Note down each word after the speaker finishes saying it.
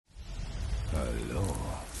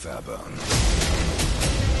verbauen.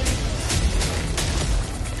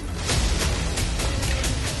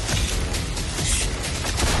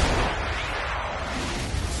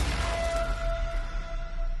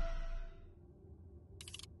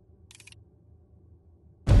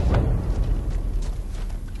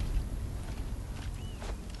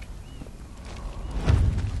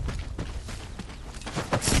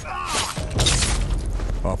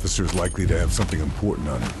 Officer's likely to have something important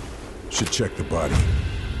on him. Should check the body.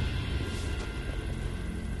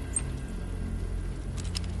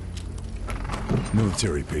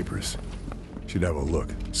 Military papers. Should have a look,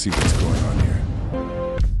 see what's going on here.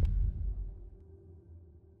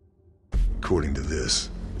 According to this,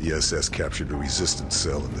 the SS captured a resistance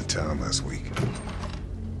cell in the town last week.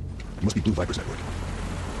 It must be Blue Viper's network.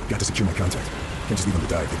 Got to secure my contact. Can't just leave them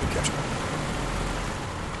to die if they've been captured.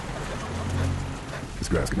 This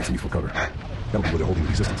grass could make some useful cover. That'll be where they're holding the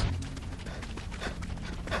resistance.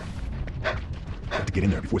 Got to get in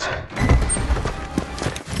there before it's...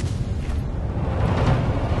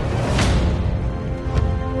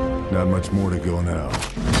 Not much more to go now.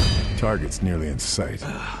 Target's nearly in sight.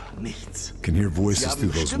 Nichts. Can hear voices Sie through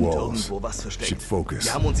haben those bestimmt walls. irgendwo was versteckt. Should focus.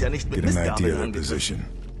 Wir haben uns ja nicht mit Get an idea Mistgabeln of their angegriffen. position.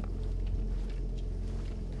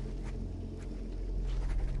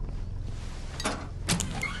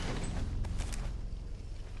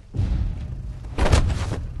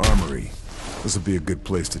 Armory. This will be a good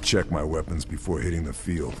place to check my weapons before hitting the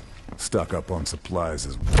field. Stock up on supplies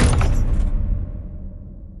as well.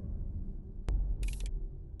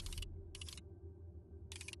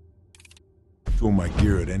 Throw my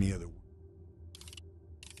gear at any other...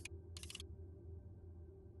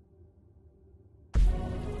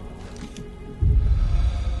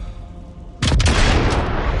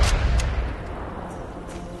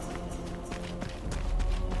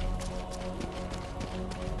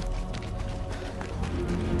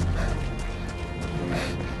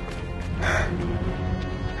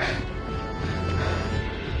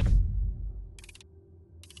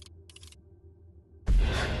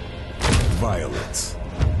 Violets.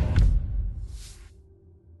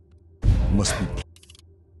 Must be...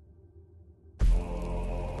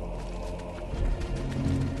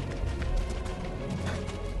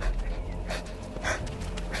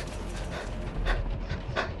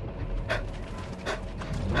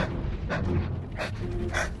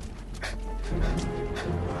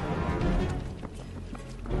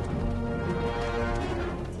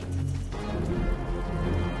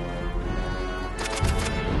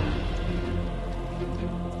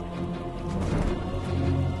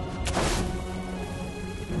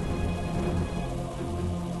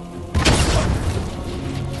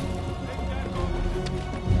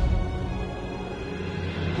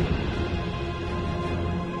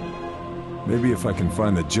 Maybe if I can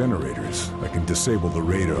find the generators, I can disable the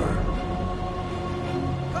radar.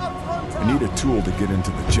 I need a tool to get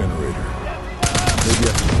into the generator. Maybe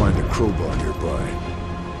I can find a crowbar nearby.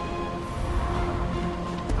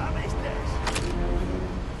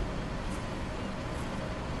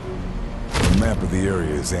 The map of the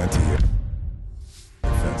area is anti-air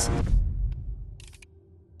defensive.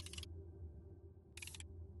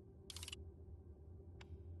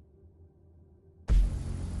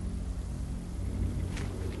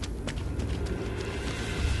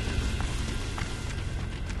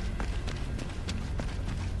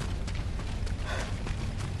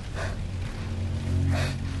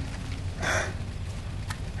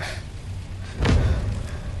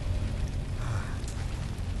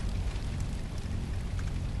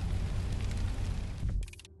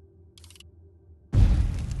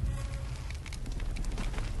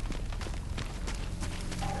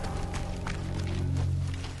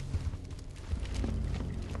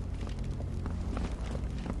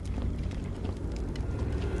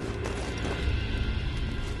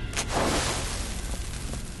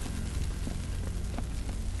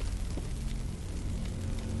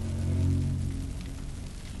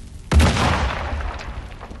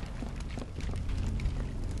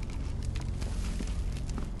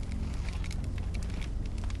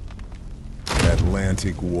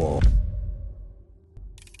 Atlantikwall.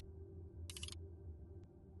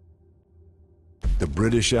 The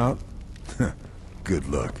British out? Good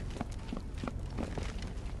luck.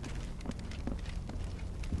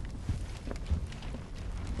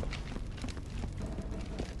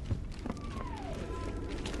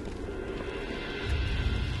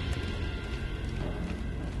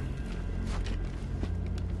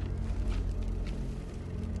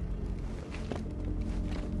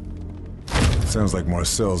 Sounds like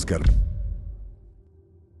Marcel's got a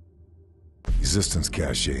resistance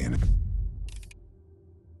cache in it.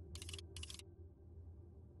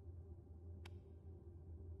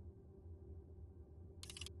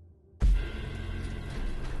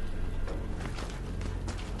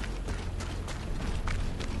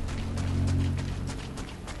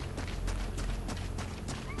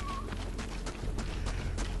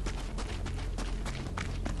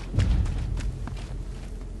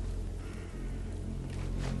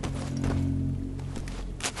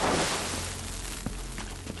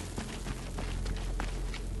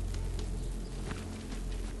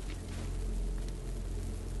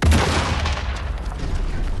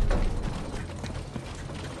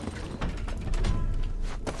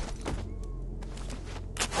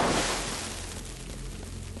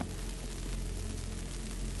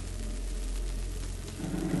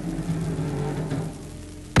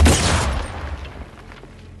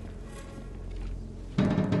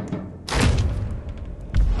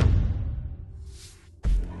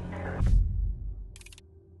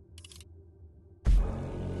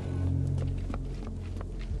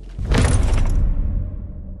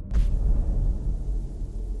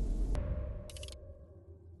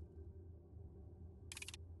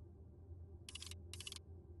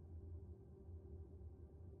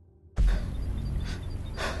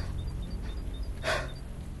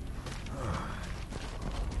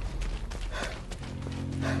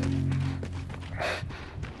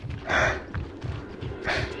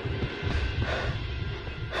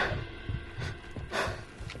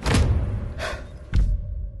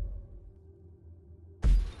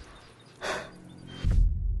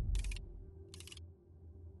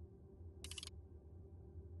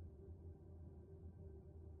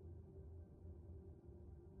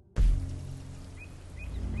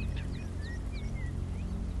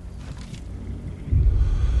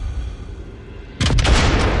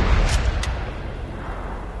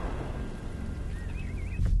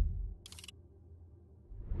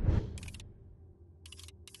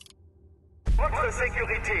 votre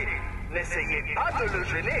sécurité. N'essayez pas de le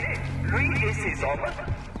gêner, lui et ses hommes,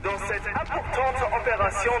 dans cette importante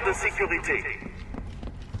opération de sécurité.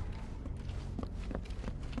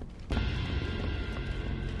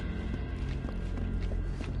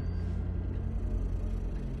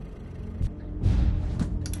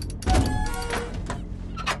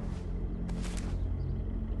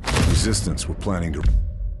 Resistance were planning to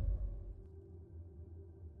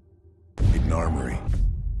raid an armory.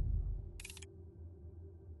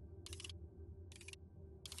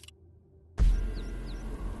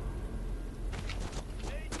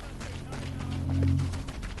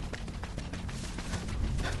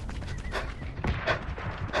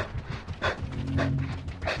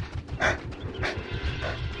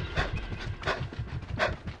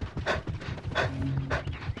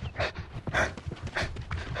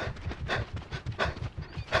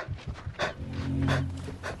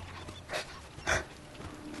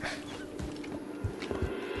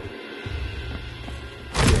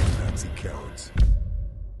 Nazi cowards.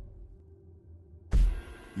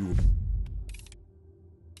 You were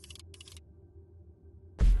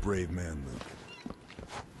brave man, Luke.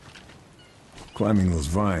 Climbing those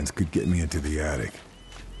vines could get me into the attic.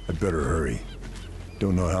 I'd better hurry.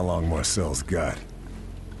 Don't know how long Marcel's got.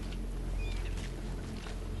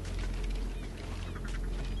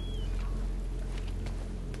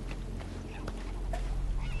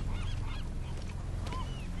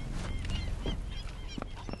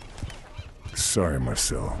 Sorry,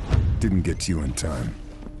 Marcel. Didn't get to you in time.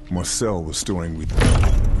 Marcel was storing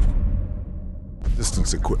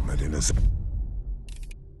resistance equipment in his...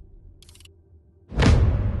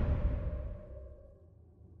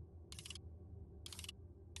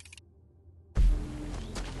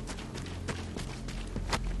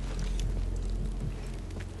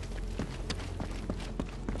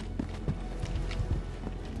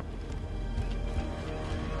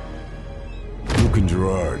 Luke and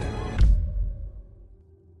Gerard.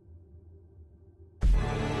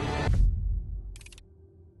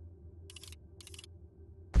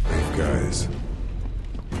 Guys.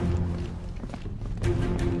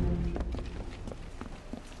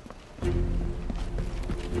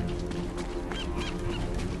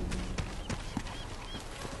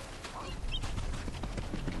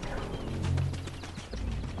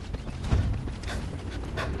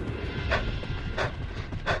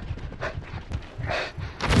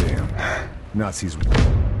 Damn. Nazis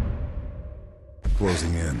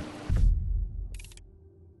closing in.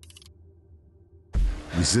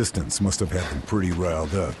 Resistance must have had them pretty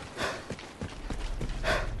riled up.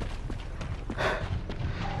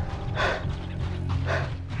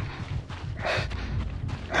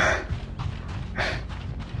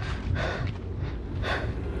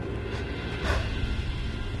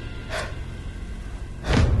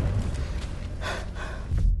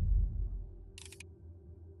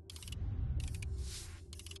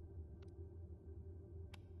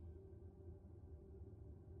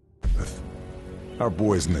 Our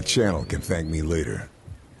boys in the channel can thank me later.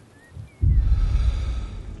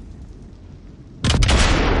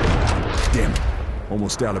 Damn it.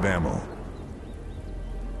 Almost out of ammo.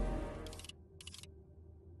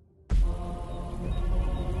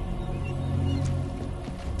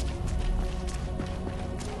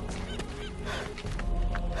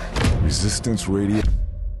 Resistance radio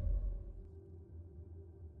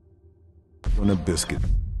on a biscuit.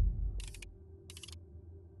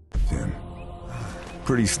 Damn.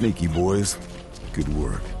 Pretty sneaky, boys. Good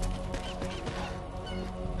work.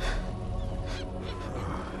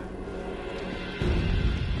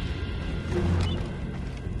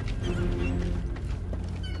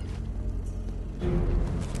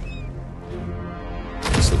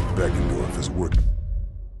 So Beckendorf is working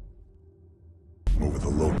over the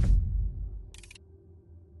load.